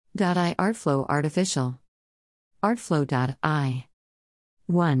.I Artflow Artificial. Artflow.I.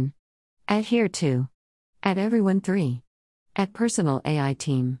 1. Adhere to. At everyone 3. At personal AI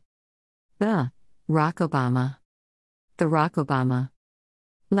team. The Rock Obama. The Rock Obama.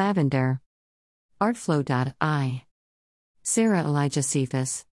 Lavender. Artflow.I. Sarah Elijah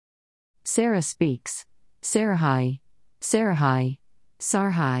Cephas. Sarah Speaks. Sarahai. Sarahai.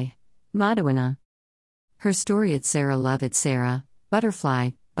 Sarhai. Madhuana. Her story at Sarah Love at Sarah.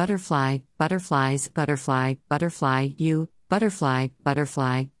 Butterfly. Butterfly. Butterflies. Butterfly. Butterfly. You. Butterfly.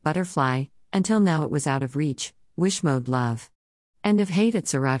 Butterfly. Butterfly. Until now it was out of reach. Wish mode love. End of hate at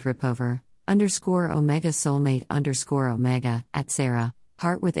Sarat Ripover. _Omega soulmate _Omega at Sarah.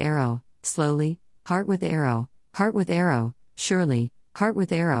 Heart with arrow. Slowly. Heart with arrow. Heart with arrow. Surely. Heart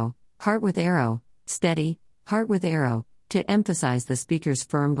with arrow. Heart with arrow. Steady. Heart with arrow. To emphasize the speaker's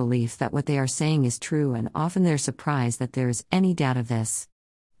firm belief that what they are saying is true, and often they're surprised that there is any doubt of this.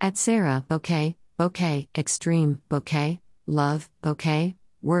 At Sarah, bouquet, bouquet, extreme, bouquet, love, bouquet,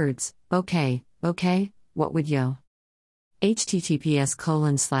 words, bouquet, bouquet, what would yo?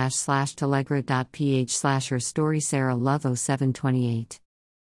 https://telegra.ph/her story Sarah Love 0728.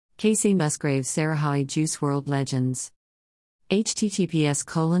 Casey Musgrave Sarahai Juice WRLD Legends.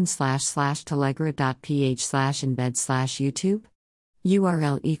 https://telegra.ph/embed/YouTube.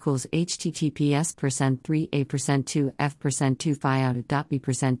 URL equals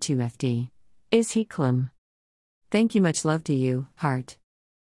https://3a%2f%2fi.b%2fd. Is he Klum? Thank you, much love to you, heart.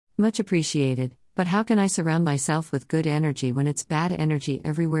 Much appreciated, but how can I surround myself with good energy when it's bad energy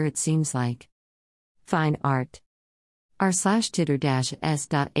everywhere it seems like? Fine art.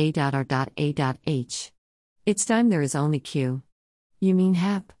 r/titter-s.a.r.a.h. It's time there is only Q. You mean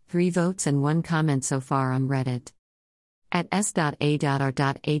hap, 3 votes and 1 comment so far on Reddit. At s.a.r.a.h.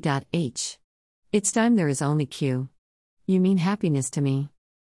 It's time there is only Q. You mean happiness to me.